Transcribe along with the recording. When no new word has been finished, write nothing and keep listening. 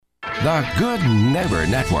The Good Neighbor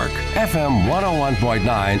Network, FM 101.9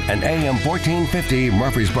 and AM 1450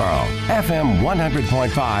 Murfreesboro, FM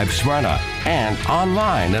 100.5 Smyrna, and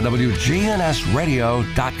online at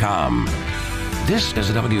WGNSradio.com. This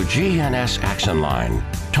is the WGNS Action Line,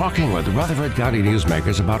 talking with Rutherford County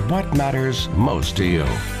newsmakers about what matters most to you.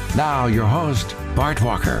 Now, your host, Bart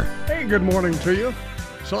Walker. Hey, good morning to you.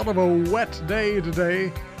 Sort of a wet day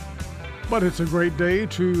today, but it's a great day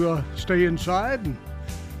to stay inside and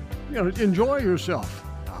enjoy yourself.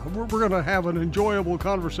 We're going to have an enjoyable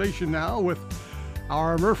conversation now with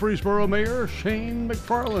our Murfreesboro Mayor, Shane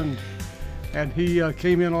McFarland. And he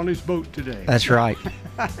came in on his boat today. That's right.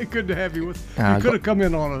 Good to have you with. You could have come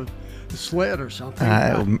in on a sled or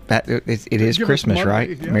something. It is Christmas,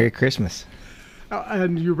 right? Yeah. Merry Christmas.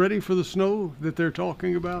 And you ready for the snow that they're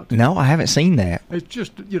talking about? No, I haven't seen that. It's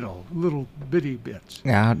just, little bitty bits.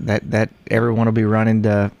 Yeah, that everyone will be running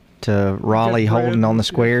to Raleigh, holding on the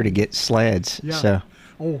square to get sleds. Yeah. So.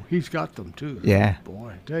 Oh, he's got them too. Yeah.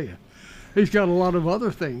 Boy, I tell you. He's got a lot of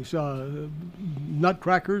other things.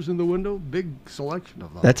 Nutcrackers in the window, big selection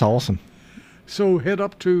of them. That's awesome. So head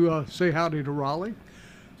up to say howdy to Raleigh.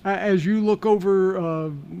 As you look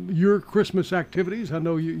over your Christmas activities, I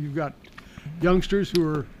know you've got youngsters who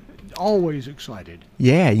are always excited.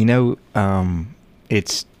 Yeah,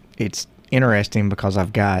 it's interesting because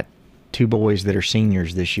I've got two boys that are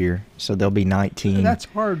seniors this year, so they'll be 19. That's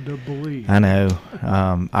hard to believe. I know.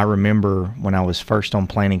 I remember when I was first on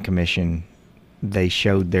Planning Commission, they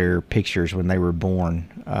showed their pictures when they were born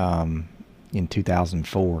in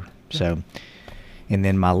 2004. So, and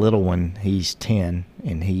then my little one, he's 10,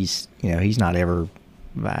 and he's not ever.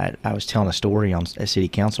 I was telling a story at City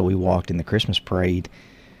Council. We walked in the Christmas parade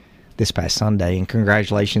this past Sunday, and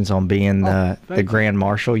congratulations on being the Grand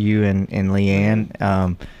Marshal, you and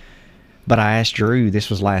Leanne. But I asked Drew,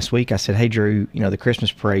 this was last week, I said, hey, Drew, the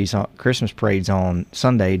Christmas parade's on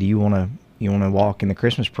Sunday. Do you want to walk in the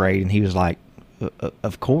Christmas parade? And he was like,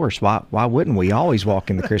 of course. Why wouldn't we always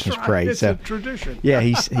walk in the Christmas parade? It's a tradition. Yeah,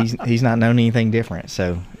 he's not known anything different.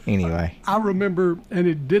 So anyway. I remember, and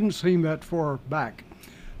it didn't seem that far back,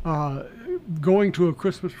 going to a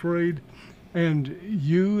Christmas parade, and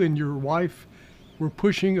you and your wife were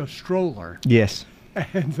pushing a stroller. Yes.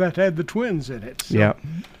 And that had the twins in it. So yep.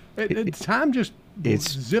 Time just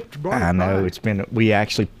zipped by. I know. We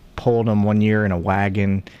actually pulled them one year in a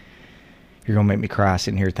wagon. You're gonna make me cry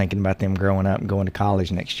sitting here thinking about them growing up and going to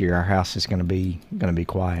college next year. Our house is gonna be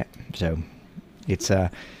quiet. So it's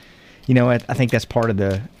I think that's part of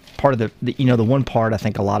the one part I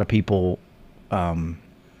think a lot of people on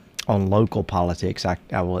local politics, I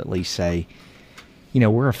will at least say,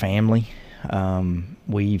 we're a family.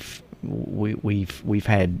 We've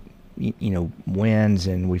had wins,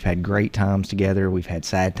 and we've had great times together. We've had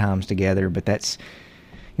sad times together, but that's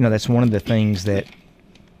one of the things that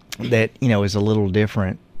is a little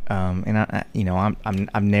different. And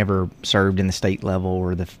I've never served in the state level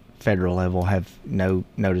or the federal level. Have no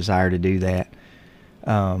desire to do that.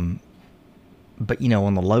 But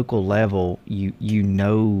on the local level, you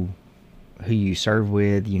know who you serve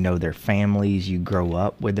with, their families, you grow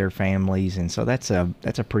up with their families, and so that's a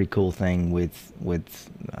pretty cool thing with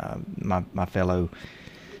my fellow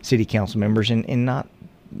city council members, and not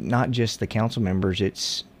just the council members.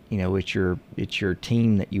 It's it's your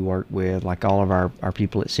team that you work with, like all of our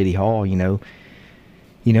people at City Hall. Their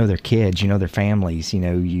kids, their families.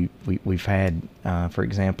 We've had, for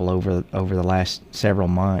example, over the last several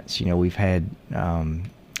months, we've had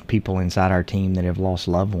people inside our team that have lost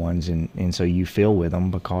loved ones, and so you feel with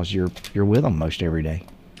them because you're with them most every day.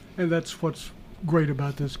 And that's what's great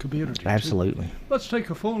about this community. Absolutely. Too. Let's take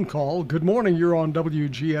a phone call. Good morning. You're on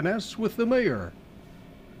WGNS with the mayor.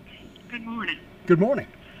 Good morning. Good morning.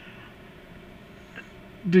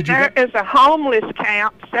 There is a homeless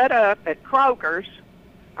camp set up at Kroger's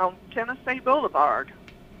on Tennessee Boulevard.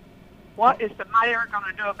 What is the mayor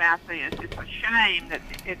going to do about this? It's a shame that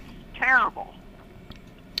it's terrible.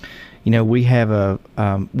 We have a,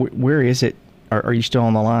 where is it? Are you still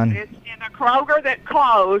on the line? It's in a Kroger that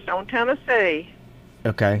closed on Tennessee.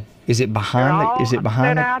 Okay. Is it behind? Is it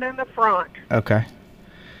behind? Set out in the front. Okay.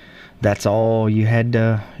 That's all you had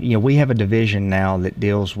to. We have a division now that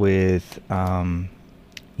deals with, some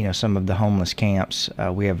of the homeless camps.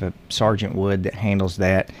 We have a Sergeant Wood that handles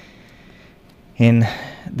that. And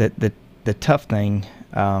the tough thing,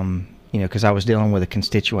 because I was dealing with a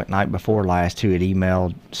constituent night before last who had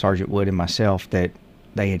emailed Sergeant Wood and myself that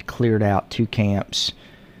they had cleared out two camps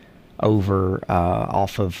over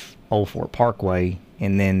off of Old Fort Parkway,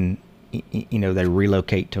 and then they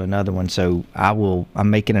relocate to another one. So I'm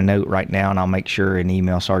making a note right now, and I'll make sure and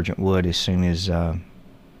email Sergeant Wood as soon as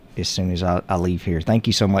as soon as I leave here. Thank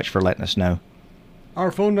you so much for letting us know.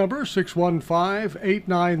 Our phone number,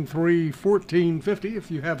 615-893-1450, if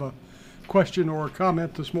you have a question or a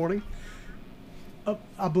comment this morning.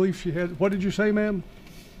 I believe she had, what did you say, ma'am?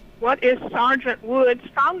 What is Sergeant Wood's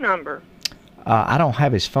phone number? I don't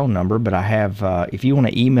have his phone number, but I have, if you want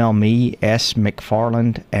to email me,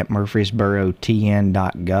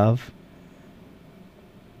 smcfarland@murfreesborotn.gov.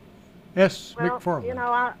 S. Well, McFarland. you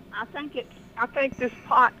know, I think this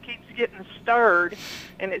pot keeps getting stirred,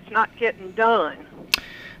 and it's not getting done.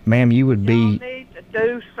 Ma'am, you would Y'all be, need to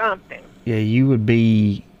do something. yeah, you would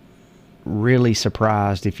be really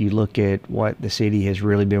surprised if you look at what the city has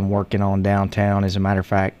really been working on downtown. As a matter of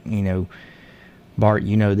fact, you know, Bart,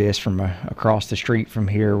 you know this from across the street from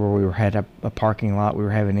here where we had a parking lot. We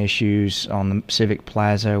were having issues on the Civic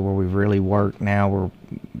Plaza where we really work now.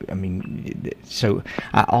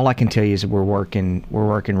 All I can tell you is we're working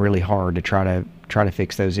really hard to try to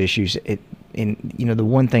fix those issues. And you know, the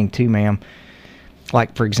one thing too, ma'am,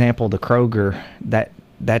 like for example, the Kroger,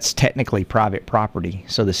 that's technically private property.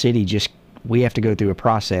 So the city we have to go through a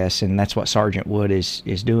process, and that's what Sergeant Wood is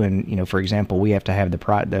doing. You know, for example, we have to have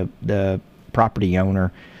the property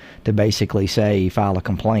owner to basically file a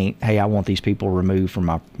complaint. Hey, I want these people removed from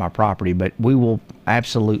my property. But we will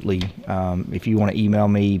absolutely, if you want to email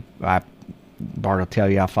me, Bart will tell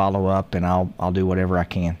you, I'll follow up, and I'll do whatever I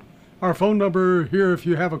can. Our phone number here, if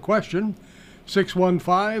you have a question,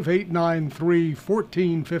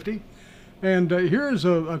 615-893-1450. And here's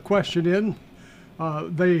a question in.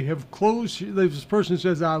 They have closed. This person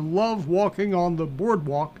says, I love walking on the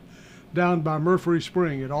boardwalk down by Murfree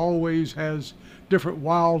Spring. It always has different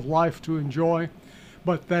wildlife to enjoy,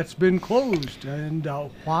 but that's been closed. And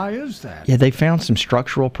why is that? Yeah, they found some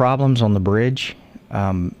structural problems on the bridge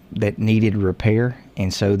that needed repair,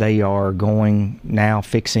 and so they are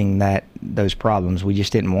fixing those problems. We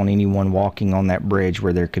just didn't want anyone walking on that bridge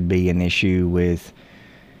where there could be an issue with,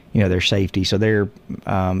 you know, their safety. So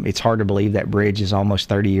it's hard to believe that bridge is almost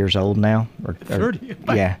 30 years old now. 30?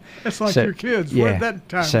 Yeah. That's like your kids. Where'd that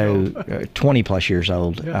time go? 20 plus years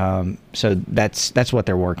old. Yeah. So that's what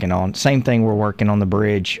they're working on. Same thing we're working on the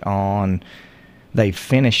bridge on. They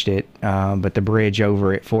finished it, but the bridge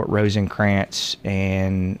over at Fort Rosencrantz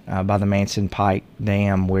and by the Manson Pike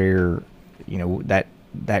Dam, where, you know, that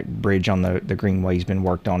bridge on the Greenway's been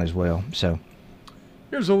worked on as well. So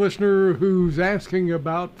here's a listener who's asking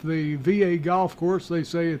about the VA golf course. They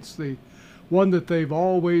say it's the one that they've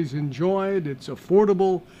always enjoyed. It's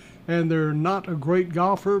affordable, and they're not a great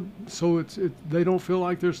golfer, so they don't feel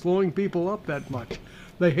like they're slowing people up that much.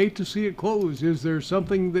 They hate to see it close. Is there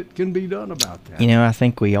something that can be done about that? You know, I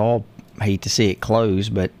think we all hate to see it close,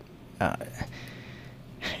 but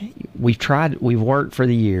we've worked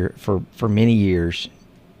for many years.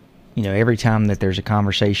 You know, every time that there's a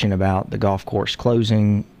conversation about the golf course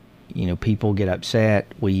closing, you know, people get upset.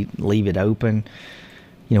 We leave it open.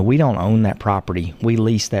 You know, we don't own that property. We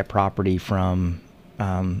lease that property from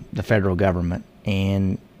the federal government.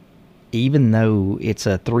 And even though it's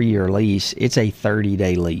a 3-year lease, it's a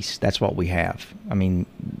 30-day lease. That's what we have. I mean,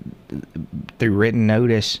 through written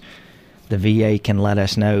notice, the VA can let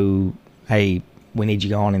us know, hey, we need you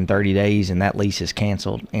gone in 30 days, and that lease is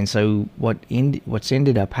canceled. And so what's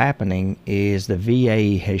ended up happening is the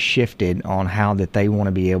VA has shifted on how that they want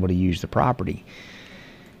to be able to use the property.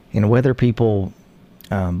 And whether people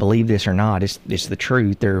believe this or not, it's the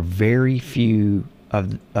truth. There are very few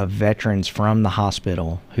of veterans from the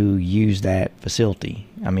hospital who use that facility.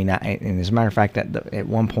 I mean, and as a matter of fact, at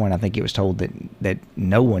one point I think it was told that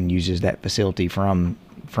no one uses that facility from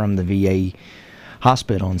the VA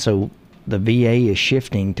hospital. And so the VA is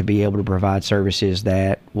shifting to be able to provide services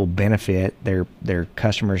that will benefit their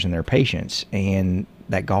customers and their patients, and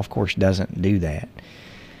that golf course doesn't do that.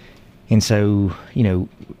 And so, you know,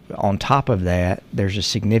 on top of that, there's a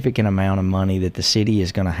significant amount of money that the city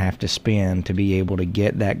is going to have to spend to be able to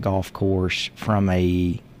get that golf course from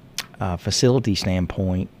a facility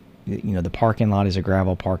standpoint. You know, the parking lot is a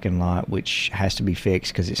gravel parking lot, which has to be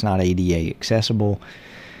fixed because it's not ADA accessible.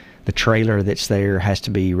 The trailer that's there has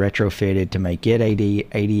to be retrofitted to make it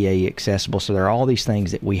ADA accessible. So there are all these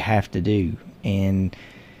things that we have to do. And,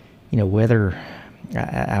 you know, whether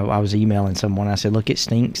I was emailing someone, I said, look, it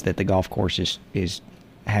stinks that the golf course is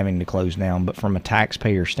having to close down, but from a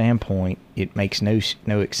taxpayer standpoint, it makes no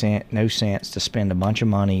sense to spend a bunch of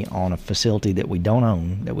money on a facility that we don't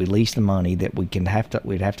own, that we lease the money, that we'd have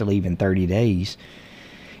to leave in 30 days,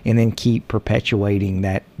 and then keep perpetuating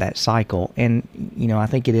that cycle. And, you know, I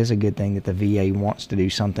think it is a good thing that the VA wants to do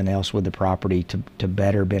something else with the property to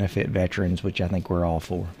better benefit veterans, which I think we're all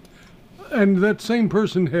for. And that same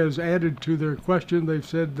person has added to their question. They've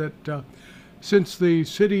said that since the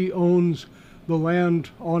city owns the land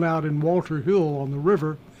on out in Walter Hill on the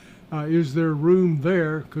river, is there room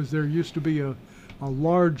there? Because there used to be a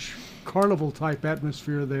large carnival type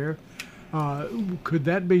atmosphere there. Could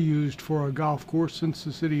that be used for a golf course since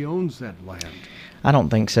the city owns that land? I don't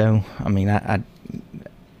think so. I mean,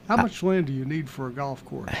 How much land do you need for a golf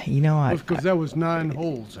course? I Because that was 9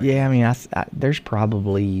 holes. Yeah, I mean, there's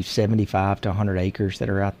probably 75 to 100 acres that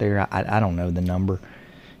are out there. I don't know the number.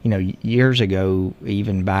 Years ago,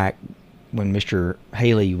 even back when Mr.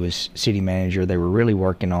 Haley was city manager, they were really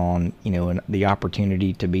working on, the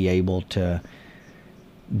opportunity to be able to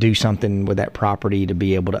do something with that property, to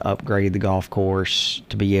be able to upgrade the golf course,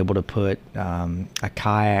 to be able to put a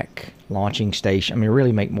kayak launching station. I mean,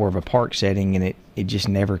 really make more of a park setting, and it just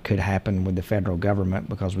never could happen with the federal government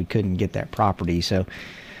because we couldn't get that property. So,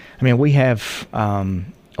 I mean, we have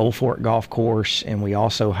Old Fort Golf Course, and we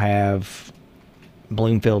also have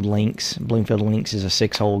Bloomfield Links. Bloomfield Links is a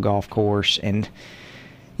 6-hole golf course, and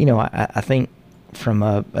I think from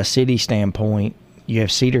a city standpoint, you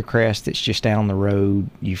have Cedar Crest that's just down the road.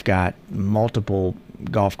 You've got multiple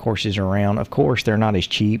golf courses around. Of course, they're not as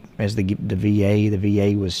cheap as the VA. The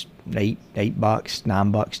VA was $8,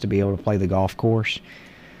 $9 to be able to play the golf course.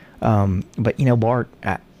 But Bart,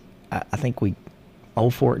 I think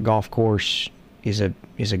Old Fort Golf Course is a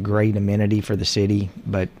great amenity for the city.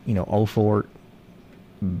 But Old Fort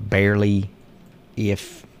barely,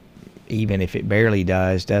 even if it barely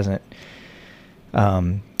doesn't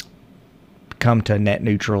come to net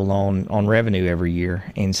neutral on revenue every year.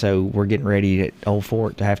 And so we're getting ready at Old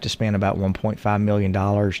Fort to have to spend about $1.5 million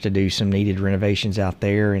to do some needed renovations out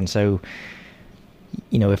there. And so,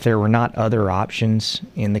 if there were not other options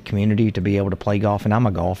in the community to be able to play golf, and I'm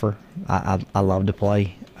a golfer, I love to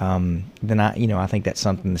play, then I think that's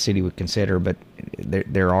something the city would consider, but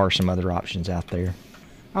there are some other options out there.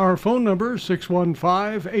 Our phone number is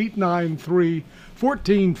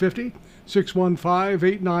 615-893-1450.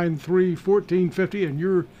 615-893-1450, and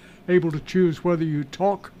you're able to choose whether you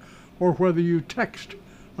talk or whether you text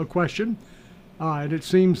a question. And it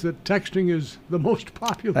seems that texting is the most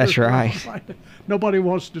popular. That's right. Nobody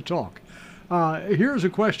wants to talk. Here's a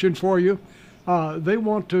question for you. They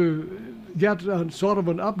want to get sort of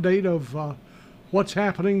an update of what's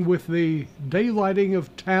happening with the daylighting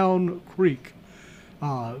of Town Creek.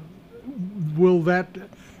 Will that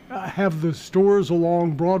have the stores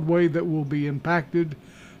along Broadway that will be impacted?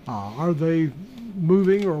 Are they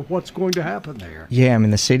moving, or what's going to happen there? Yeah, I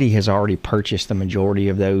mean, the city has already purchased the majority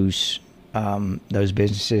of those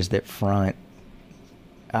businesses that front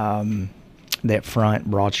Broad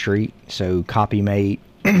Street. So CopyMate,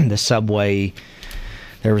 the Subway.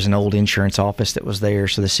 There was an old insurance office that was there,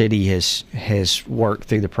 so the city has worked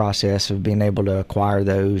through the process of being able to acquire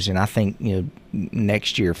those, and I think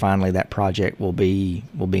next year finally that project will be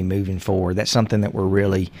moving forward. That's something that we're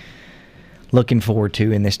really looking forward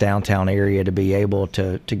to in this downtown area, to be able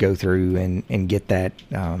to go through and get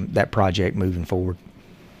that project moving forward.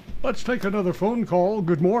 Let's take another phone call.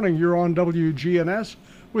 Good morning. You're on WGNS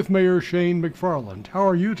with Mayor Shane McFarland. How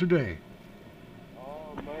are you today?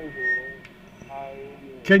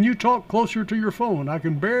 Can you talk closer to your phone? I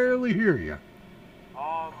can barely hear you.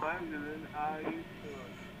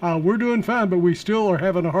 We're doing fine, but we still are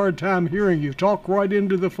having a hard time hearing you. Talk right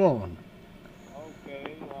into the phone.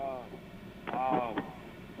 Okay.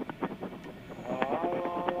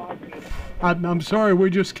 I'm sorry,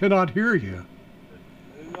 we just cannot hear you.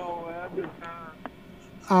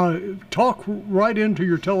 Talk right into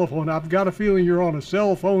your telephone. I've got a feeling you're on a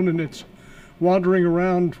cell phone and it's wandering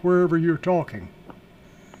around wherever you're talking.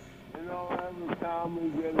 Every time we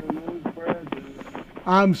get a new president.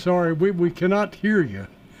 I'm sorry, we cannot hear you.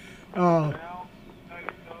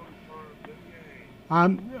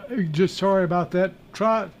 I'm just sorry about that.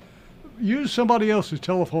 Use somebody else's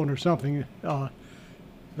telephone or something.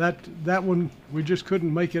 That one, we just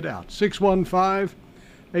couldn't make it out.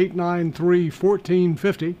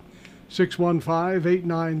 615-893-1450.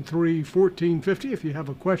 615-893-1450. If you have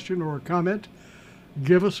a question or a comment,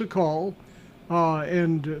 give us a call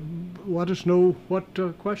and let us know what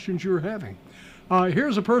questions you're having.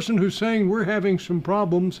 Here's a person who's saying we're having some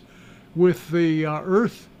problems with the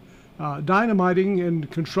earth dynamiting and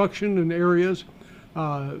construction in areas.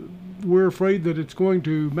 We're afraid that it's going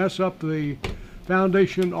to mess up the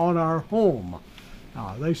foundation on our home.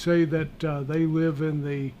 They say that they live in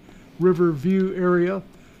the Riverview area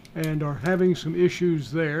and are having some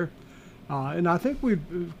issues there. And I think we've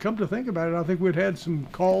come to think about it. I think we'd had some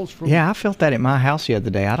calls from. Yeah, I felt that at my house the other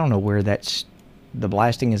day. I don't know where that's the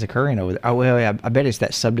blasting is occurring over there. Oh, well, I bet it's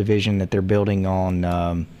that subdivision that they're building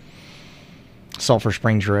on Sulphur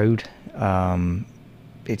Springs Road.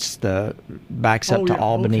 It's the backs up to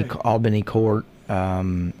Albany Court,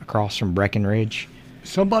 across from Breckenridge.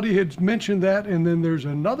 Somebody had mentioned that, and then there's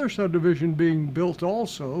another subdivision being built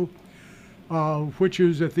also, which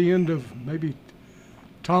is at the end of maybe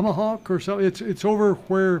Tomahawk or something. It's over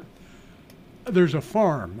where there's a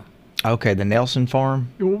farm. Okay, the Nelson Farm.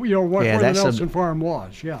 Where the Nelson Farm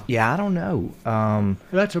was. Yeah. Yeah, I don't know.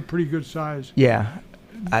 That's a pretty good size. Yeah.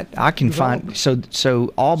 I can find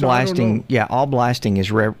so all blasting. Yeah, all blasting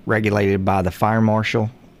is regulated by the fire marshal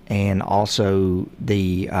and also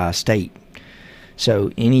the state.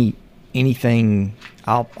 So anything,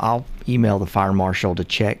 I'll email the fire marshal to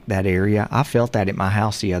check that area. I felt that at my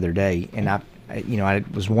house the other day, and I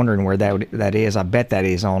was wondering where that is. I bet that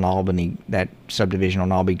is on Albany, that subdivision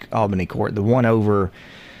on Albany Court. The one over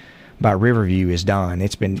by Riverview is done.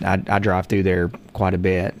 It's been I drive through there quite a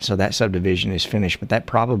bit, so that subdivision is finished. But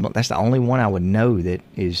that's the only one I would know that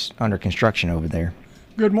is under construction over there.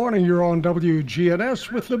 Good morning. You're on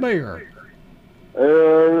WGNS with the mayor.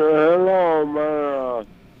 Hello, my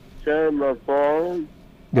Chamber phone.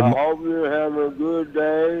 I hope you have a good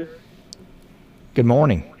day. Good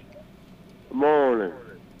morning. Good morning.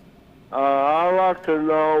 I'd like to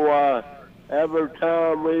know why every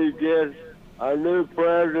time we get a new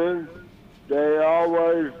president, they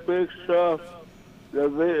always fix up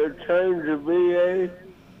change the VA,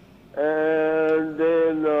 and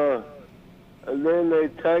then they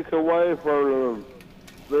take away from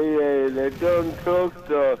the VA. They done took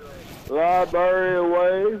the library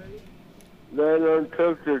away. They done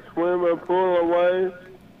took the swimming pool away.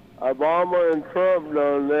 Obama and Trump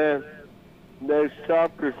done that. They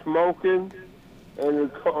stopped the smoking in the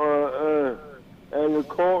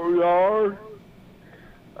courtyard.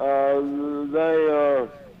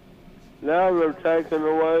 Now they're taking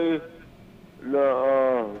away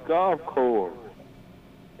the golf course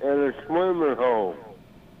and the swimming hole.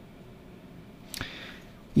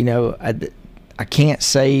 I can't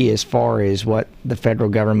say as far as what the federal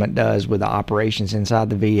government does with the operations inside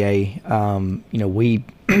the VA.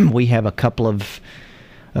 We have a couple of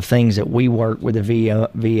things that we work with the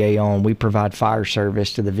VA on. We provide fire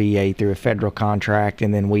service to the VA through a federal contract,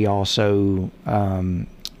 and then we also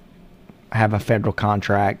have a federal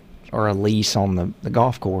contract or a lease on the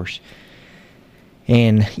golf course.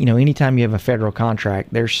 And, anytime you have a federal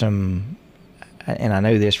contract, there's some, and I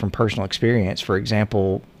know this from personal experience, for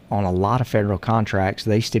example, on a lot of federal contracts,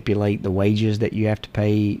 they stipulate the wages that you have to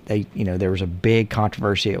pay. There was a big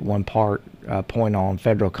controversy at one point on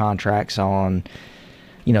federal contracts on,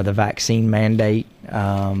 the vaccine mandate,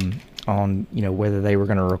 on, whether they were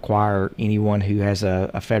going to require anyone who has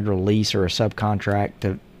a federal lease or a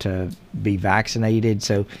subcontract to be vaccinated.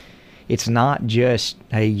 So it's not just,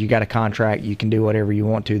 hey, you got a contract, you can do whatever you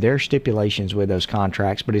want to. There are stipulations with those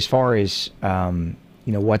contracts, but as far as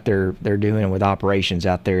what they're doing with operations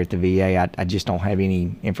out there at the VA, I just don't have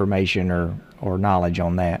any information or knowledge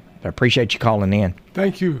on that. But I appreciate you calling in.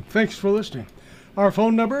 Thank you. Thanks for listening. Our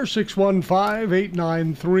phone number,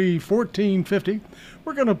 615-893-1450.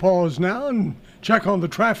 We're going to pause now and check on the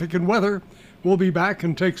traffic and weather. We'll be back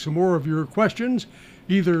and take some more of your questions,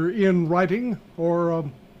 either in writing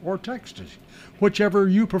or text, whichever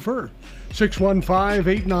you prefer.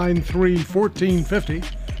 615-893-1450.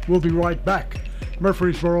 We'll be right back.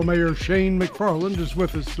 Murfreesboro Mayor Shane McFarland is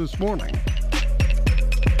with us this morning.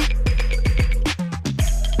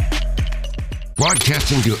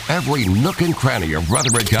 Broadcasting to every nook and cranny of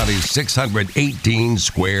Rutherford County's 618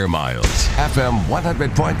 square miles. FM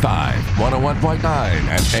 100.5, 101.9,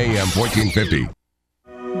 and AM 1450.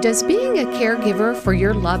 Does being a caregiver for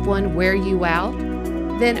your loved one wear you out?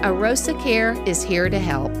 Then Arosa Care is here to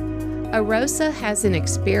help. Arosa has an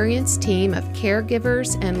experienced team of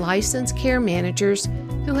caregivers and licensed care managers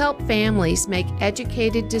who help families make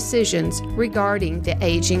educated decisions regarding the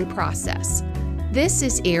aging process. This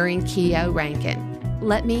is Erin Keogh Rankin.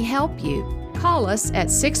 Let me help you. Call us at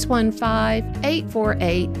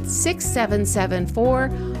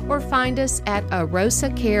 615-848-6774 or find us at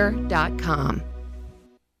arosacare.com.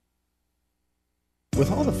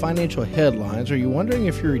 With all the financial headlines, are you wondering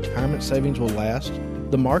if your retirement savings will last?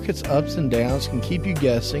 The market's ups and downs can keep you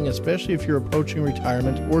guessing, especially if you're approaching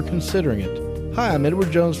retirement or considering it. Hi, I'm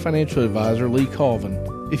Edward Jones Financial Advisor Lee Colvin.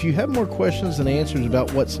 If you have more questions than answers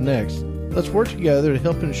about what's next, let's work together to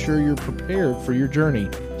help ensure you're prepared for your journey.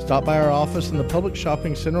 Stop by our office in the Public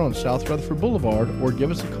Shopping Center on South Rutherford Boulevard or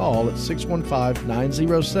give us a call at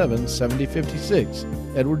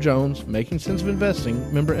 615-907-7056. Edward Jones, Making Sense of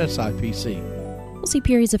Investing, member SIPC. We'll see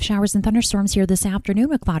periods of showers and thunderstorms here this afternoon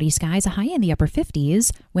with cloudy skies, a high in the upper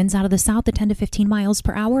 50s. Winds out of the south at 10 to 15 miles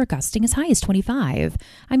per hour, gusting as high as 25.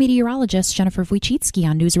 I'm meteorologist Jennifer Wojcicki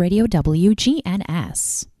on News Radio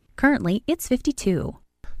WGNS. Currently, it's 52.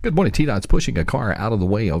 Good morning. TDOT's pushing a car out of the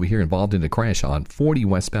way over here involved in a crash on 40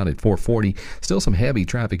 westbound at 440. Still some heavy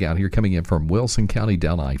traffic out here coming in from Wilson County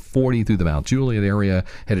down I-40 through the Mount Juliet area,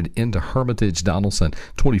 headed into Hermitage, Donaldson.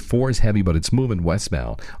 24 is heavy, but it's moving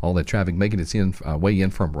westbound. All that traffic making its way in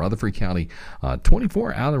from Rutherford County.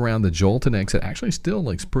 24 out around the Jolton exit actually still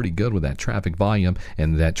looks pretty good with that traffic volume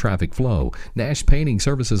and that traffic flow. Nash Painting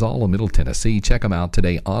services all of Middle Tennessee. Check them out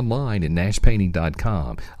today online at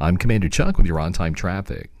nashpainting.com. I'm Commander Chuck with your on-time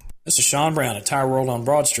traffic. This is Sean Brown at Tire World on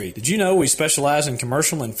Broad Street. Did you know we specialize in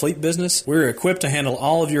commercial and fleet business? We're equipped to handle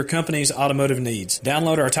all of your company's automotive needs.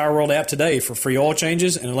 Download our Tire World app today for free oil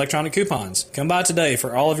changes and electronic coupons. Come by today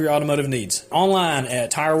for all of your automotive needs. Online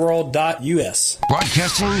at tireworld.us.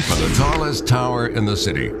 Broadcasting from the tallest tower in the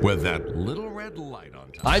city with that little red light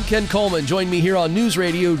on top. I'm Ken Coleman. Join me here on News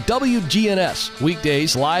Radio WGNS,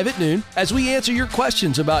 weekdays live at noon, as we answer your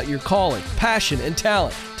questions about your calling, passion, and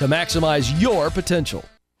talent to maximize your potential.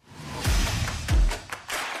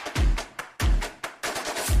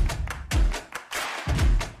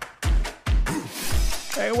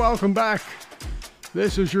 Hey, welcome back.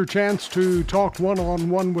 This is your chance to talk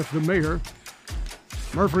one-on-one with the mayor.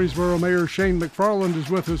 Murfreesboro Mayor Shane McFarland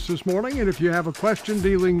is with us this morning, and if you have a question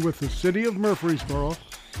dealing with the city of Murfreesboro,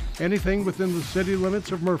 anything within the city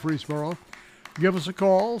limits of Murfreesboro, give us a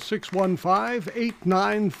call,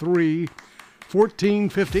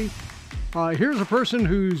 615-893-1450. Here's a person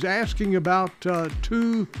who's asking about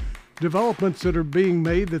two developments that are being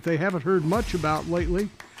made that they haven't heard much about lately.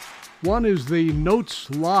 One is the Notes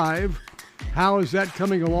Live. How is that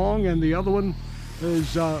coming along? And the other one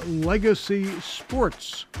is Legacy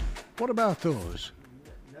Sports. What about those?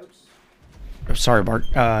 Sorry, Bart.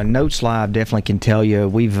 Notes Live definitely can tell you.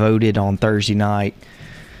 We voted on Thursday night.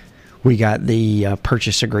 We got the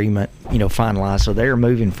purchase agreement, finalized. So they're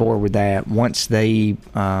moving forward with that. Once they,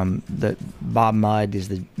 Bob Mudd is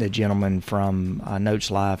the gentleman from Notes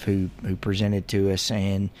Live who presented to us,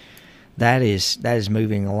 and that is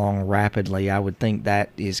moving along rapidly. I would think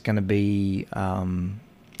that is going to be,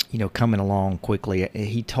 coming along quickly.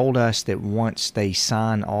 He told us that once they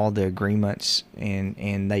sign all the agreements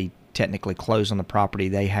and they technically close on the property,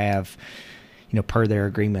 they have, per their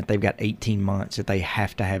agreement, they've got 18 months that they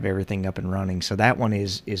have to have everything up and running. So that one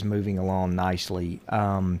is moving along nicely.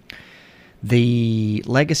 The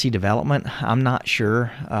Legacy development, I'm not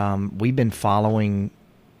sure. We've been following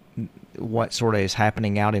what sort of is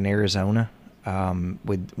happening out in Arizona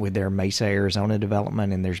with their Mesa, Arizona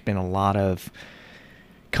development, and there's been a lot of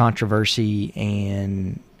controversy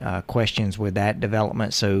and questions with that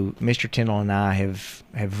development. So Mr. Tindall and I have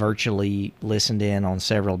virtually listened in on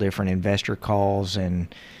several different investor calls,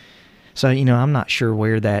 and so I'm not sure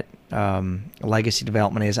where that Legacy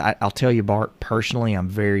development is. I'll tell you, Bart, personally, I'm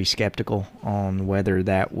very skeptical on whether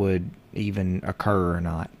that would even occur or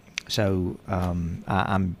not. So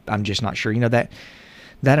I'm just not sure. That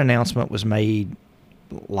announcement was made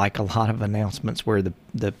like a lot of announcements where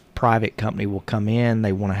the private company will come in.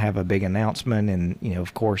 They want to have a big announcement, and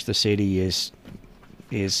of course the city is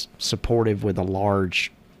supportive with a large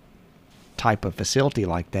type of facility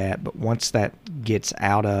like that. But once that gets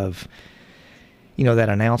out of that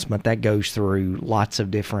announcement, that goes through lots of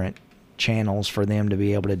different channels for them to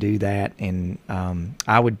be able to do that. And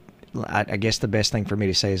I guess the best thing for me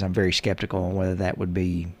to say is I'm very skeptical on whether that would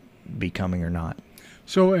be coming or not.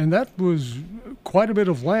 So, and that was quite a bit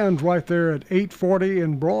of land right there at 840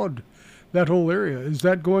 and Broad, that whole area. Is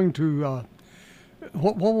that going to,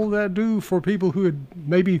 what will that do for people who had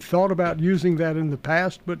maybe thought about using that in the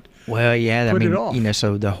past, but well, yeah, put it off?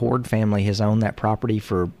 So the Horde family has owned that property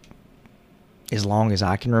for as long as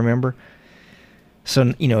I can remember.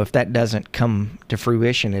 So, if that doesn't come to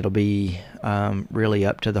fruition, it'll be really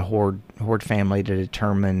up to the Horde family to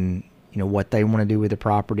determine, what they want to do with the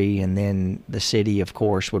property. And then the city, of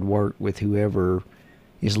course, would work with whoever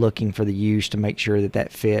is looking for the use to make sure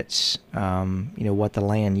that fits, what the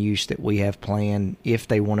land use that we have planned if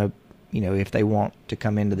they want to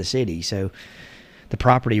come into the city. So the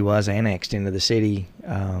property was annexed into the city,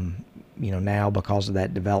 now because of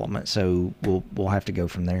that development. So we'll have to go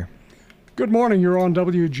from there. Good morning. You're on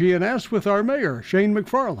WGNS with our mayor, Shane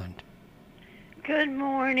McFarland. Good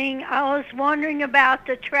morning. I was wondering about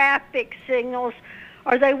the traffic signals.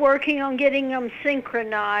 Are they working on getting them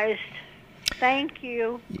synchronized? Thank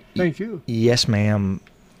you. Thank you. Yes, ma'am.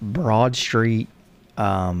 Broad Street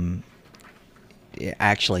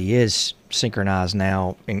actually is synchronized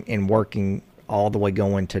now and working all the way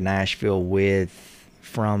going to Nashville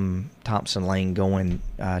from Thompson Lane going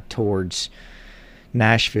towards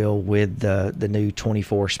Nashville with the new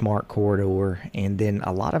 24 smart corridor. And then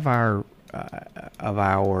a lot of our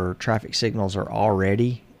traffic signals are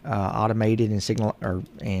already automated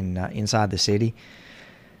and inside the city.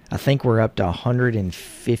 I think we're up to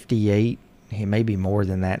 158, maybe more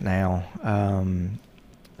than that now,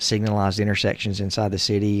 signalized intersections inside the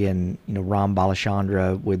city. And Ron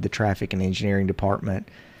Balachandra with the traffic and engineering department,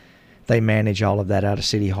 they manage all of that out of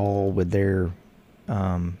City Hall with their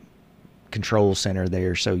control center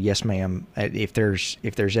there. So yes, ma'am, if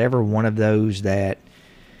there's ever one of those that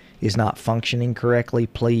is not functioning correctly,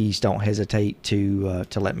 please don't hesitate to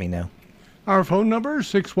let me know. Our phone number is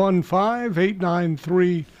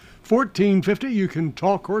 615-893-1450. You can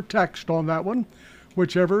talk or text on that one,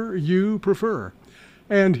 whichever you prefer.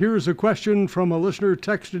 And here's a question from a listener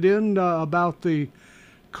texted in about the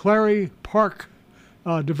Clary Park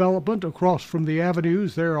development across from the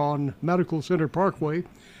avenues there on Medical Center Parkway.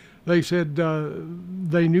 They said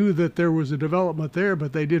they knew that there was a development there,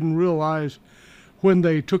 but they didn't realize when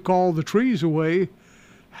they took all the trees away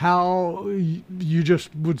how you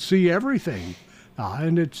just would see everything.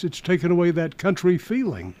 And it's taken away that country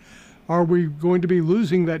feeling. Are we going to be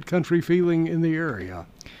losing that country feeling in the area?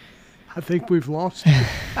 I think we've lost it.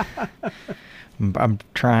 I'm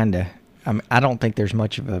trying to... I don't think there's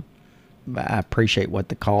much of a... I appreciate what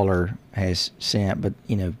the caller has sent, but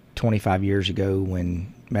 25 years ago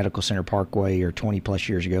when Medical Center Parkway, or 20 plus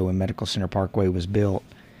years ago when Medical Center Parkway was built,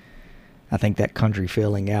 I think that country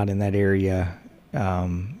feeling out in that area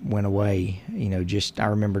went away. I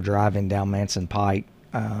remember driving down Manson Pike.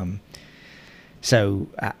 So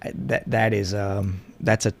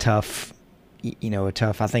that's a tough,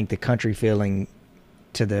 I think the country feeling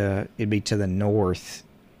it'd be to the north.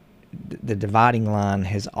 The dividing line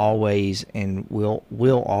has always and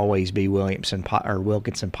will always be Wilkinson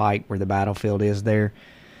Pike, where the battlefield is there.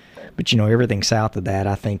 But everything south of that,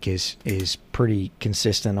 I think, is pretty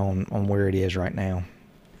consistent on where it is right now.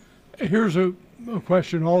 Here's a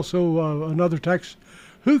question also, another text.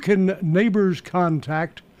 Who can neighbors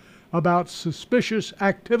contact about suspicious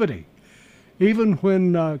activity? Even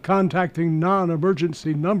when contacting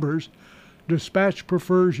non-emergency numbers, dispatch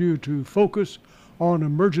prefers you to focus on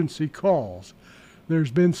emergency calls.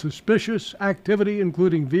 There's been suspicious activity,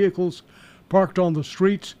 including vehicles parked on the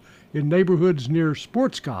streets in neighborhoods near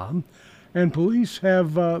Sportscom, and police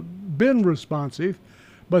have been responsive,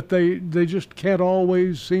 but they just can't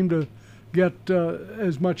always seem to get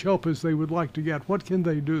as much help as they would like to get. What can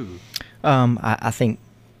they do? I think,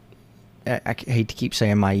 I hate to keep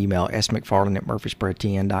saying my email,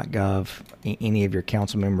 smcfarland@murfreesborotn.gov. Any of your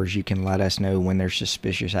council members, you can let us know when there's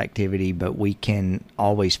suspicious activity, but we can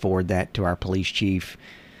always forward that to our police chief.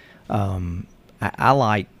 I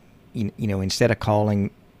like, instead of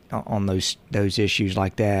calling on those issues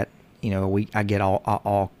like that, I get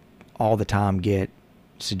all the time get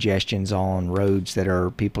suggestions on roads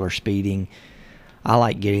that people are speeding. I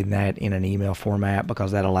like getting that in an email format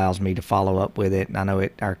because that allows me to follow up with it. And I know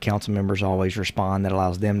our council members always respond. That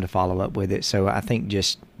allows them to follow up with it. So I think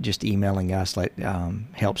just emailing us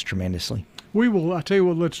helps tremendously. I'll tell you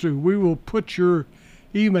what, let's do. We will put your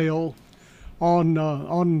email on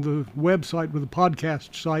the website with the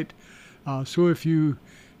podcast site. So if you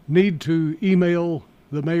need to email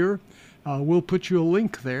the mayor, we'll put you a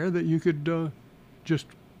link there that you could just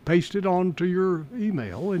paste it onto your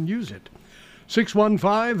email and use it.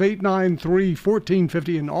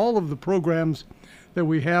 615-893-1450, and all of the programs that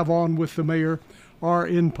we have on with the mayor are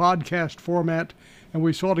in podcast format, and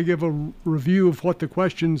we sought to give a review of what the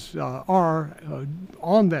questions are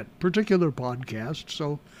on that particular podcast.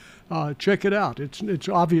 So check it out. It's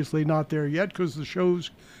obviously not there yet because the show's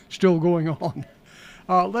still going on.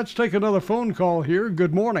 Let's take another phone call here.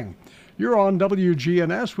 Good morning. You're on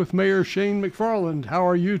WGNS with Mayor Shane McFarland. How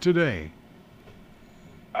are you today?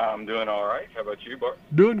 I'm doing all right. How about you, Bart?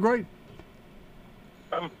 Doing great.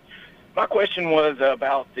 My question was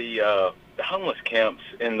about the homeless camps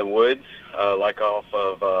in the woods, like off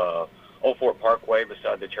of Old Fort Parkway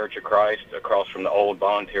beside the Church of Christ, across from the old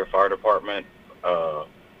Volunteer Fire Department,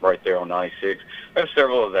 right there on 96. We have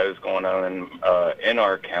several of those going on in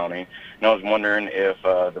our county, and I was wondering if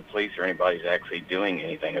the police or anybody's actually doing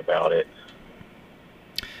anything about it.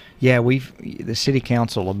 Yeah, the city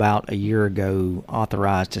council about a year ago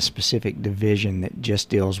authorized a specific division that just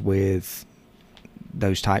deals with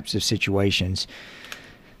those types of situations.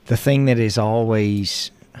 The thing that is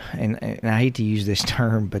always, and I hate to use this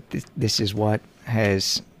term, but this is what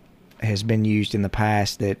has been used in the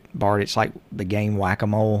past, that, Bart, it's like the game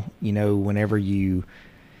whack-a-mole. Whenever you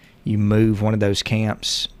you move one of those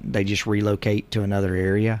camps, they just relocate to another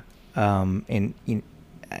area. And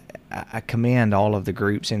I commend all of the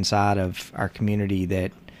groups inside of our community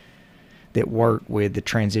that work with the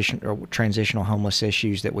transitional homeless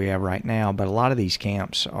issues that we have right now. But a lot of these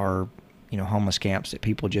camps are, homeless camps that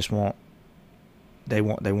people just want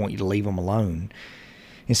you to leave them alone.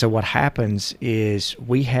 And so what happens is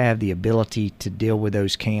we have the ability to deal with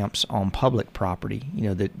those camps on public property.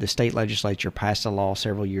 The state legislature passed a law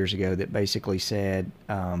several years ago that basically said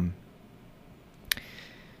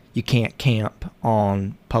you can't camp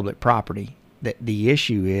on public property. The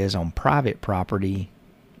issue is on private property,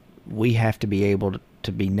 we have to be able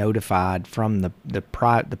to be notified from the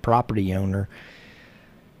property owner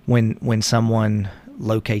when someone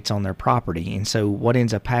locates on their property. And so what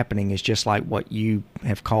ends up happening is just like what you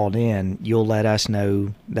have called in, you'll let us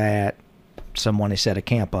know that someone has set a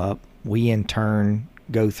camp up. We in turn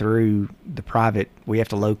go through we have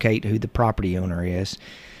to locate who the property owner is.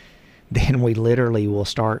 Then we literally will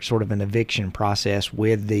start sort of an eviction process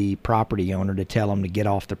with the property owner to tell them to get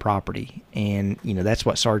off the property. And, that's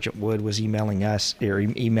what Sergeant Wood was emailing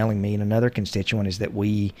me and another constituent, is that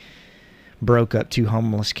we broke up 2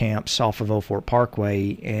 homeless camps off of Old Fort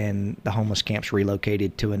Parkway, and the homeless camps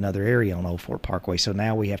relocated to another area on Old Fort Parkway. So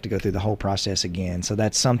now we have to go through the whole process again. So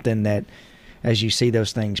that's something that, as you see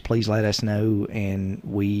those things, please let us know, and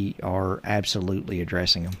we are absolutely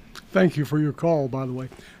addressing them. Thank you for your call, by the way.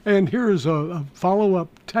 And here is a follow-up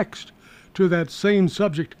text to that same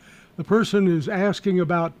subject. The person is asking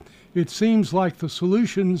about, it seems like the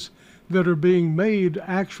solutions that are being made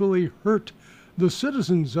actually hurt the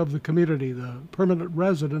citizens of the community, the permanent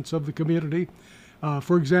residents of the community.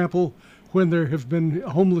 For example, when there have been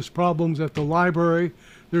homeless problems at the library,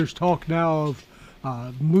 there's talk now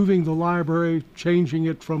of moving the library, changing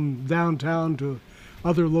it from downtown to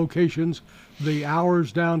other locations. The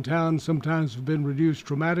hours downtown sometimes have been reduced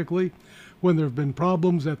dramatically. When there have been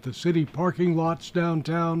problems at the city parking lots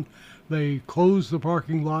downtown, they close the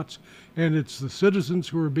parking lots, and it's the citizens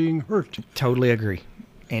who are being hurt. Totally agree.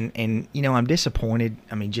 And I'm disappointed.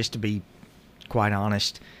 I mean, just to be quite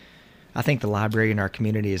honest, I think the library in our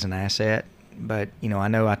community is an asset. But, I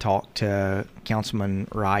know I talked to Councilman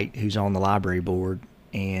Wright, who's on the library board,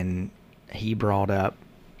 and he brought up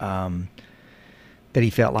that he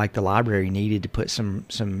felt like the library needed to put some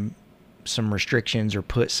restrictions or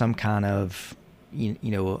put some kind of,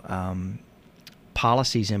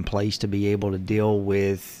 policies in place to be able to deal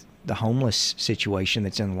with the homeless situation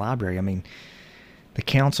that's in the library. I mean, the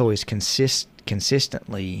council is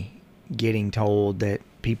consistently getting told that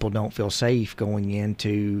people don't feel safe going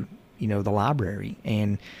into, the library.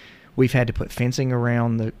 And we've had to put fencing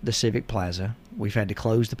around the Civic Plaza. We've had to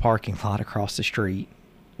close the parking lot across the street.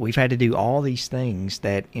 We've had to do all these things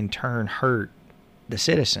that in turn hurt the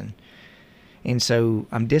citizen. And so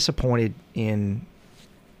I'm disappointed in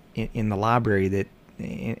the library that,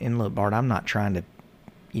 and look, Bart, I'm not trying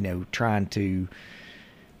to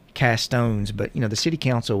cast stones, but the city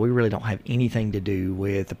council, we really don't have anything to do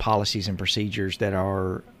with the policies and procedures that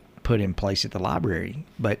are put in place at the library.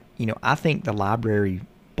 But I think the library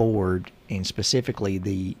board, and specifically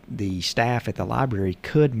the staff at the library,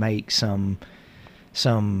 could make some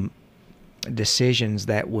decisions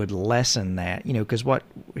that would lessen that. Because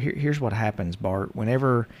here's what happens, Bart.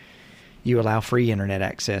 Whenever you allow free internet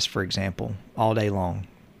access, for example, all day long,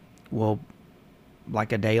 well,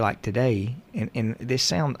 like a day like today, and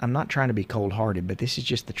I'm not trying to be cold-hearted, but this is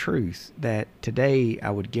just the truth, that today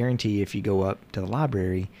I would guarantee if you go up to the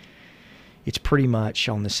library, it's pretty much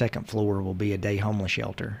on the second floor will be a day homeless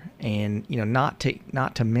shelter. And, not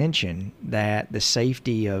to mention that the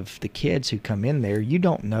safety of the kids who come in there, you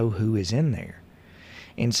don't know who is in there.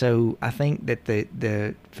 And so I think that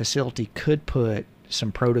the facility could put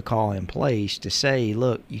some protocol in place to say,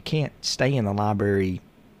 look, you can't stay in the library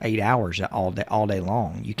 8 hours all day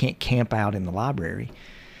long. You can't camp out in the library.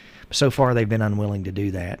 So far, they've been unwilling to do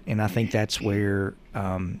that, and I think that's where,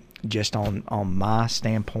 just on my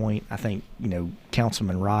standpoint, I think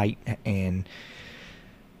Councilman Wright and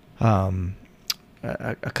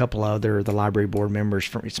a couple other the library board members.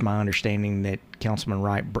 It's my understanding that Councilman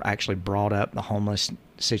Wright actually brought up the homeless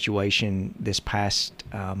situation this past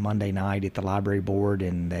Monday night at the library board,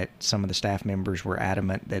 and that some of the staff members were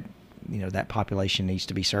adamant that that population needs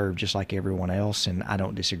to be served just like everyone else, and I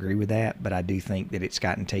don't disagree with that, but I do think that it's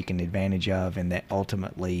gotten taken advantage of, and that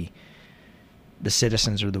ultimately the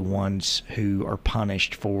citizens are the ones who are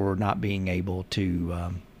punished for not being able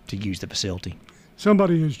to use the facility.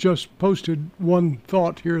 Somebody has just posted one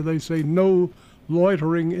thought here. They say no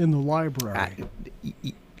loitering in the library.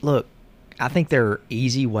 Look, I think there are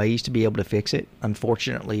easy ways to be able to fix it.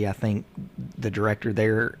 Unfortunately, I think the director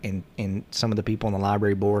there and some of the people on the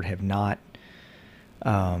library board have not,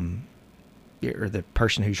 or the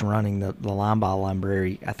person who's running the Limbaugh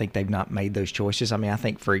Library, I think they've not made those choices. I mean, I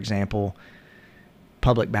think, for example,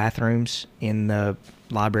 public bathrooms in the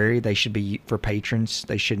library, they should be for patrons.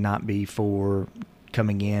 They should not be for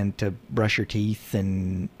coming in to brush your teeth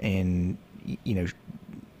and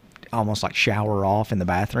almost like shower off in the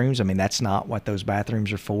bathrooms. I mean, that's not what those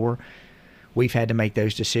bathrooms are for. We've had to make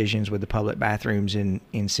those decisions with the public bathrooms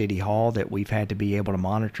in City Hall, that we've had to be able to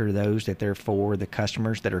monitor those, that they're for the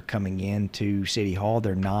customers that are coming into City Hall.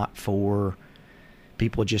 They're not for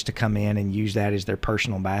people just to come in and use that as their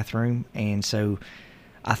personal bathroom. And so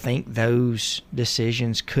I think those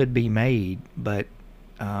decisions could be made, but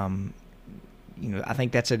I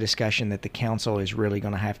think that's a discussion that the council is really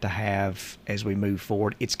going to have as we move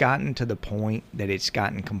forward. It's gotten to the point that it's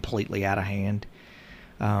gotten completely out of hand.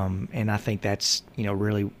 And I think that's,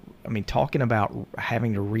 really, I mean, talking about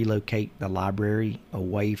having to relocate the library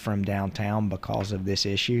away from downtown because of this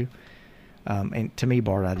issue. And to me,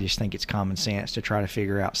 Bart, I just think it's common sense to try to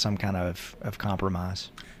figure out some kind of compromise.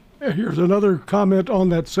 Here's another comment on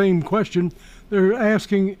that same question. They're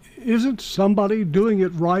asking, isn't somebody doing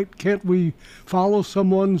it right? Can't we follow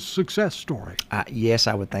someone's success story? Yes,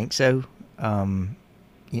 I would think so. Again,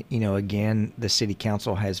 the city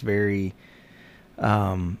council has very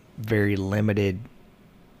limited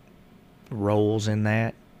roles in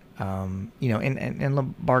that. And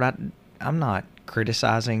Bart, I'm not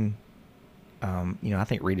criticizing. I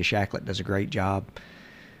think Rita Shacklett does a great job.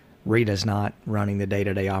 Rita's not running the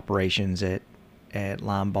day-to-day operations at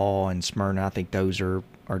Limbaugh and Smyrna. I think those are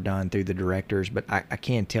done through the directors. But I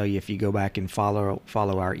can tell you, if you go back and follow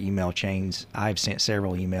our email chains, I've sent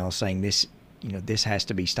several emails saying this has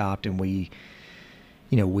to be stopped, and we've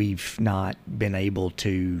not been able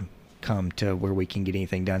to come to where we can get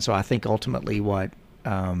anything done. So I think ultimately what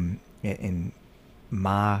in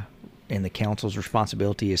the council's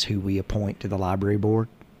responsibility is who we appoint to the library board.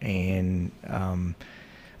 And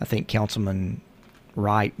I think Councilman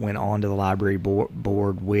Wright went on to the library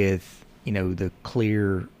board with, the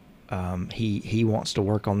clear, he wants to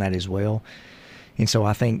work on that as well. And so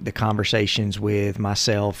I think the conversations with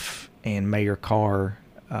myself and Mayor Carr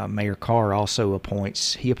also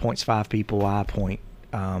appoints 5 people. I appoint,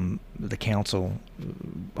 the council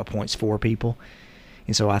appoints 4 people.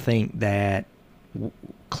 And so I think that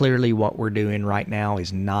clearly what we're doing right now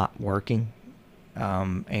is not working.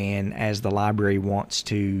 And as the library wants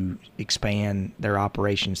to expand their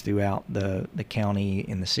operations throughout the county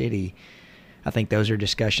and the city, I think those are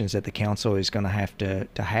discussions that the council is going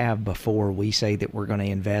to have before we say that we're going to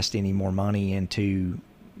invest any more money into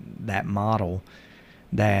that model,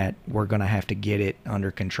 that we're going to have to get it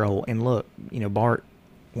under control. And look, Bart,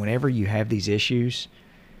 whenever you have these issues,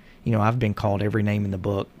 I've been called every name in the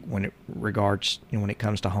book when it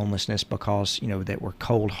comes to homelessness, because, that we're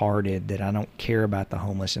cold-hearted, that I don't care about the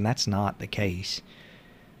homeless, and that's not the case.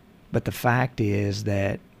 But the fact is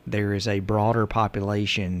that there is a broader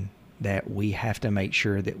population that we have to make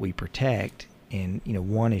sure that we protect. And,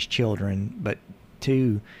 one is children, but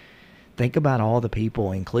 2, think about all the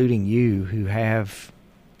people, including you, who have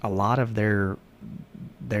a lot of their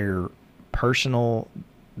personal,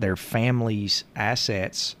 their families'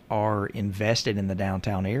 assets are invested in the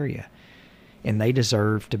downtown area, and they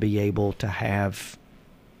deserve to be able to have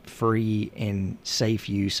free and safe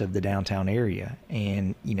use of the downtown area.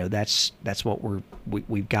 And that's what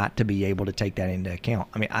we've got to be able to take that into account.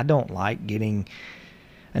 I mean, I don't like getting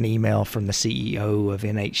an email from the CEO of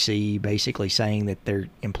NHC basically saying that their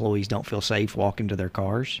employees don't feel safe walking to their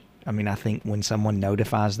cars. I mean, I think when someone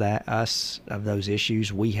notifies us of those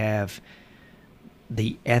issues, we have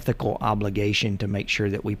the ethical obligation to make sure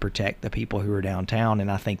that we protect the people who are downtown, and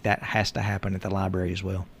I think that has to happen at the library as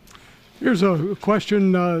well. Here's a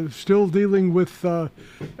question still dealing with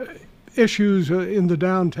issues in the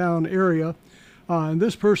downtown area. And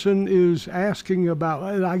this person is asking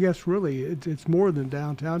about, and I guess really it's more than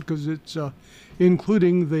downtown, because it's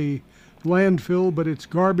including the landfill, but it's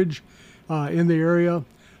garbage in the area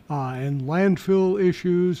and landfill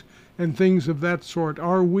issues and things of that sort.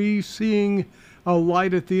 Are we seeing a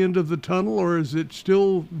light at the end of the tunnel, or is it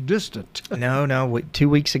still distant? No. 2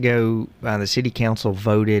 weeks ago, the city council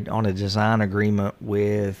voted on a design agreement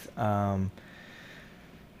with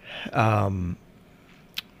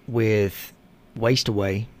Waste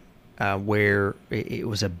Away, where it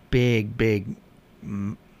was a big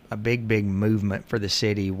movement for the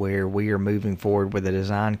city, where we are moving forward with a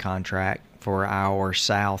design contract for our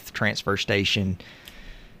south transfer station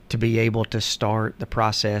to be able to start the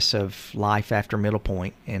process of life after Middle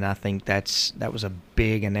Point. And I think that was a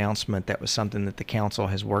big announcement. That was something that the council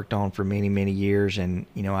has worked on for many, many years. And,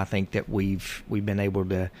 I think that we've been able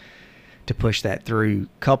to push that through.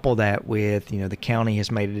 Couple that with, the county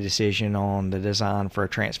has made a decision on the design for a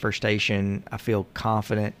transfer station. I feel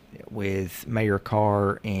confident with Mayor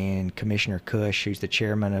Carr and Commissioner Cush, who's the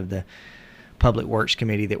chairman of the Public Works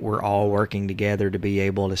Committee, that we're all working together to be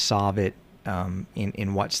able to solve it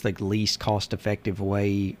in what's the least cost-effective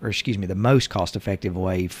way, the most cost-effective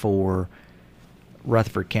way for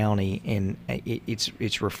Rutherford County. And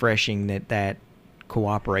it's refreshing that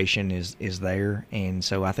cooperation is there. And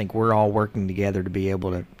so I think we're all working together to be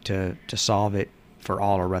able to solve it for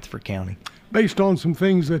all of Rutherford County. Based on some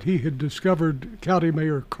things that he had discovered, County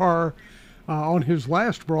Mayor Carr on his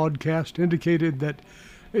last broadcast indicated that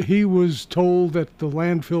he was told that the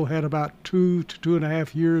landfill had about 2 to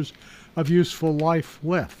 2.5 years of useful life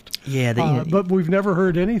left. Yeah, but we've never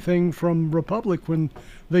heard anything from Republic when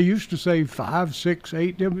they used to say 5, 6,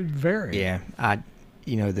 8. It would vary. Yeah,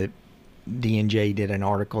 the D&J did an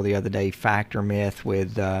article the other day, Fact or Myth,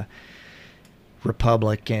 with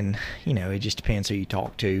Republic, and it just depends who you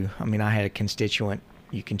talk to. I mean, I had a constituent.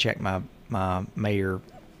 You can check my Mayor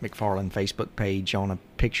McFarland Facebook page on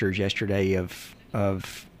pictures yesterday of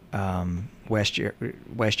West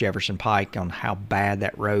Jefferson Pike, on how bad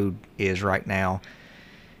that road is right now.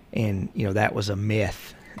 And that was a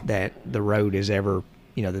myth that the road is ever,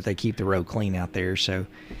 that they keep the road clean out there. So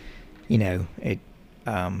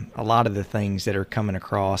a lot of the things that are coming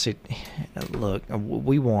across it, look,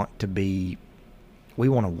 we want to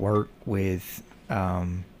work with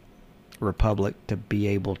Republic to be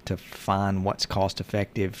able to find what's cost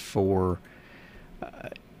effective for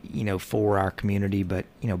for our community. But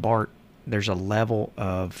Bart, there's a level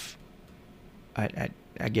of I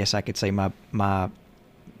guess I could say my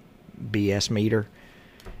BS meter,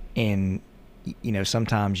 and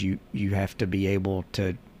sometimes you have to be able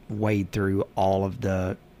to wade through all of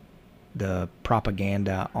the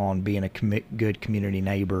propaganda on being a good community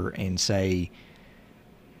neighbor and say,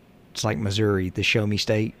 it's like Missouri, the show me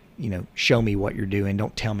state. Show me what you're doing,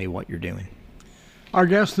 don't tell me what you're doing. Our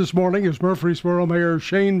guest this morning is Murfreesboro Mayor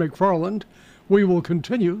Shane McFarland. We will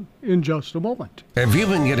continue in just a moment. Have you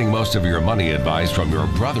been getting most of your money advice from your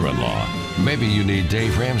brother-in-law? Maybe you need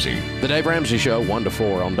Dave Ramsey. The Dave Ramsey Show, 1 to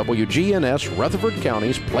 4 on WGNS, Rutherford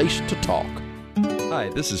County's Place to Talk. Hi,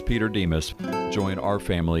 this is Peter Demas. Join our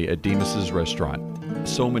family at Demas's Restaurant.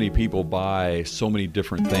 So many people buy so many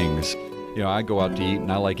different things. I go out to eat, and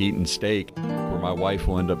I like eating steak, where my wife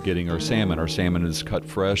will end up getting our salmon. Our salmon is cut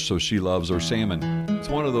fresh, so she loves our salmon. It's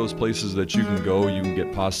one of those places that you can go, you can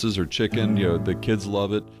get pastas or chicken, the kids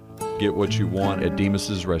love it. Get what you want at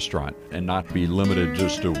Demas's Restaurant and not be limited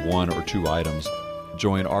just to 1 or 2 items.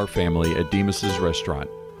 Join our family at Demas's Restaurant,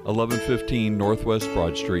 1115 Northwest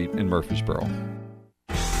Broad Street in Murfreesboro.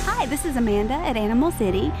 Hi, this is Amanda at Animal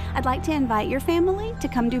City. I'd like to invite your family to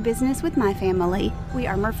come do business with my family. We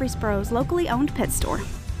are Murfreesboro's locally owned pet store.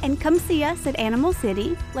 And come see us at Animal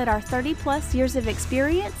City. Let our 30-plus years of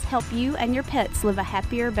experience help you and your pets live a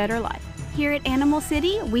happier, better life. Here at Animal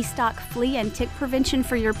City, we stock flea and tick prevention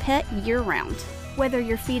for your pet year-round. Whether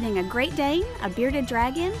you're feeding a Great Dane, a bearded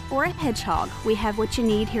dragon, or a hedgehog, we have what you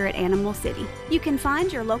need here at Animal City. You can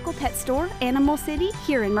find your local pet store, Animal City,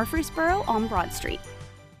 here in Murfreesboro on Broad Street.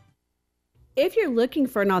 If you're looking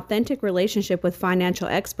for an authentic relationship with financial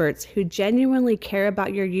experts who genuinely care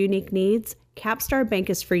about your unique needs, Capstar Bank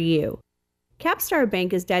is for you. Capstar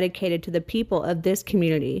Bank is dedicated to the people of this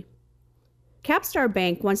community. Capstar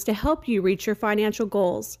Bank wants to help you reach your financial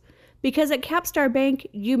goals, because at Capstar Bank,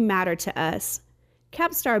 you matter to us.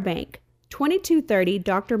 Capstar Bank, 2230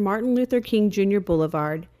 Dr. Martin Luther King Jr.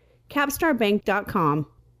 Boulevard, capstarbank.com.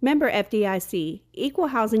 Member FDIC, Equal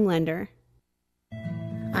Housing Lender.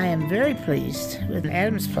 I am very pleased with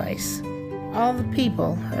Adams Place. All the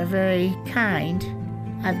people are very kind.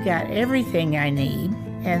 I've got everything I need,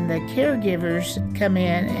 and the caregivers come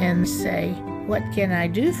in and say, "What can I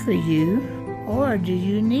do for you?" or "Do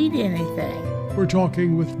you need anything?" We're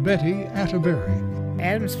talking with Betty Atterbury.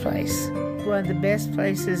 Adams Place, one of the best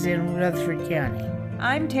places in Rutherford County.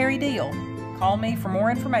 I'm Terry Deal. Call me for more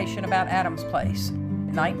information about Adams Place,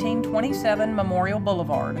 1927 Memorial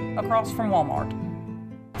Boulevard, across from Walmart.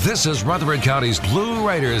 This is Rutherford County's Blue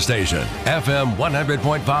Raiders station, FM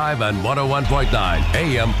 100.5 and 101.9,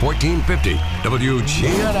 AM 1450,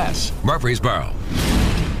 WGNS, Murfreesboro.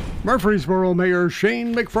 Murfreesboro Mayor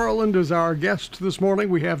Shane McFarland is our guest this morning.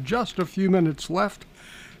 We have just a few minutes left,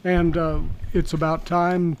 and it's about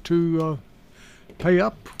time to pay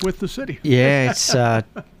up with the city. Yeah, it's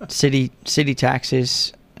city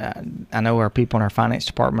taxes I know our people in our finance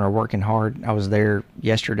department are working hard. I was there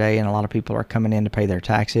yesterday, and a lot of people are coming in to pay their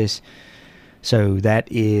taxes. So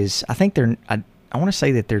that is, I think I want to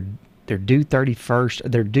say that they're due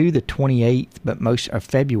 31st. They're due the 28th, but most of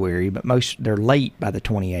February, but they're late by the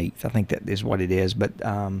 28th. I think that is what it is. But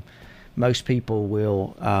most people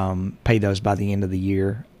will pay those by the end of the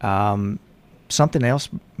year. Something else,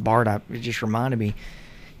 Bart, it just reminded me.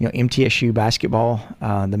 MTSU basketball,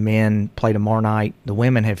 the men play tomorrow night. The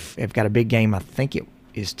women have got a big game. I think it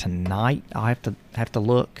is tonight. I'll have to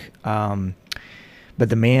look. But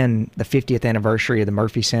the men, the 50th anniversary of the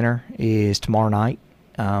Murphy Center is tomorrow night.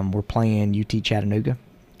 We're playing UT Chattanooga.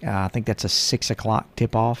 I think that's a 6 o'clock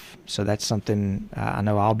tip-off. So that's something I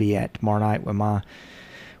know I'll be at tomorrow night with my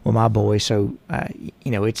boys. So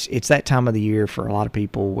it's that time of the year for a lot of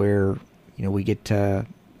people where we get to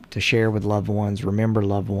share with loved ones, remember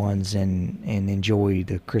loved ones, and enjoy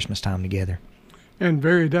the Christmas time together. And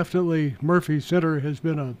very definitely, Murphy Center has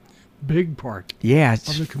been a big part of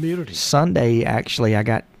the community. Sunday, actually,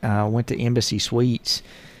 I went to Embassy Suites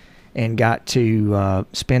and got to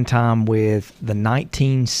spend time with the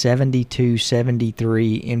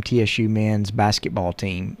 1972-73 MTSU men's basketball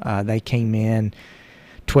team. They came in.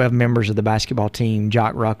 12 members of the basketball team.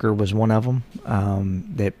 Jock Rucker was one of them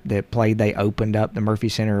that played. They opened up the Murphy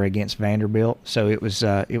Center against Vanderbilt, so it was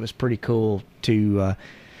pretty cool to.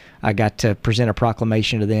 I got to present a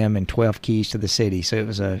proclamation to them and 12 keys to the city. So it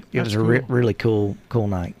was a really cool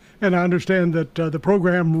night. And I understand that the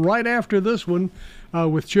program right after this one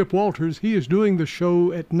with Chip Walters, he is doing the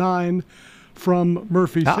show at 9 from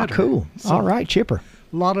Murphy Center. Oh, cool! So all right, Chipper.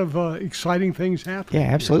 A lot of exciting things happening.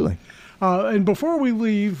 Yeah, absolutely. And before we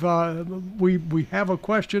leave, we have a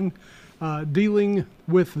question dealing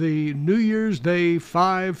with the New Year's Day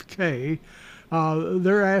 5K.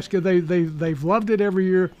 They're asking, they've loved it every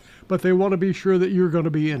year, but they want to be sure that you're going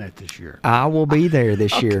to be in it this year. I will be there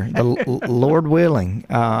this year, the Lord willing.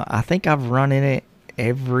 I think I've run in it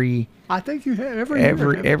every. I think you have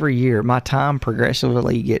every year. My time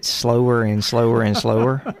progressively gets slower and slower and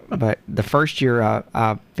slower. But the first year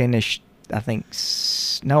I finished. I think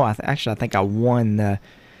I won the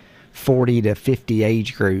 40 to 50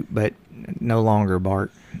 age group, but no longer,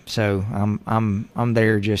 Bart. So I'm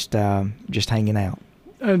there just hanging out.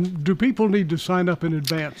 And do people need to sign up in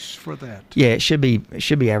advance for that? Yeah, it should be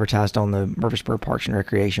advertised on the Murfreesboro Parks and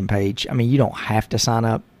Recreation page. I mean, you don't have to sign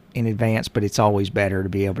up in advance, but it's always better to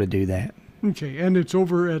be able to do that. Okay, and it's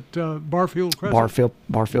over at Barfield Crescent.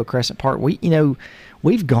 Barfield Crescent Park.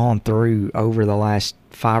 We've gone through over the last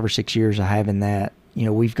 5 or 6 years of having that.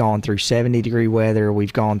 We've gone through 70-degree weather.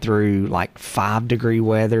 We've gone through like 5-degree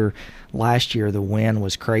weather. Last year the wind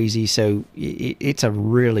was crazy, so it's a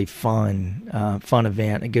really fun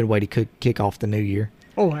event. A good way to kick off the new year.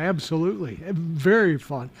 Oh, absolutely. Very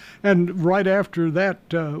fun. And right after that,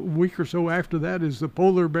 a week or so after that, is the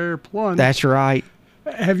Polar Bear Plunge. That's right.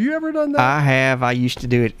 Have you ever done that? I have. I used to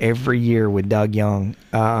do it every year with Doug Young.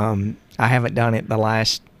 I haven't done it the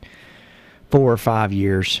last 4 or 5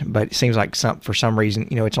 years, but it seems like for some reason,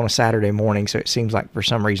 it's on a Saturday morning, so it seems like for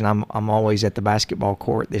some reason I'm always at the basketball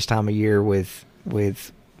court this time of year with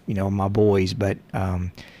my boys. But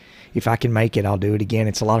if I can make it, I'll do it again.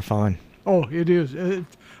 It's a lot of fun. Oh, it is.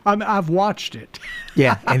 I've watched it.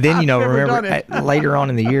 Yeah, and then remember later on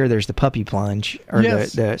in the year there's the puppy plunge,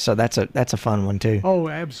 so that's a fun one too. Oh,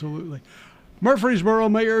 absolutely. Murfreesboro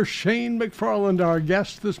Mayor Shane McFarland, our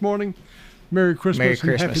guest this morning. Merry Christmas.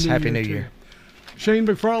 Merry Christmas. And Happy New Year. Shane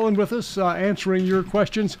McFarland with us, answering your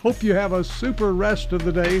questions. Hope you have a super rest of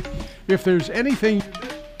the day. If there's anything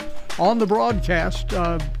on the broadcast,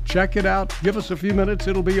 check it out. Give us a few minutes.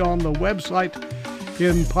 It'll be on the website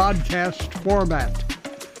in podcast format.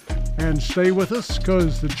 And stay with us,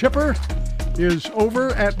 because the Chipper is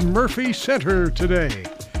over at Murphy Center today.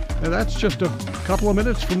 And that's just a couple of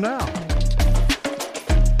minutes from now.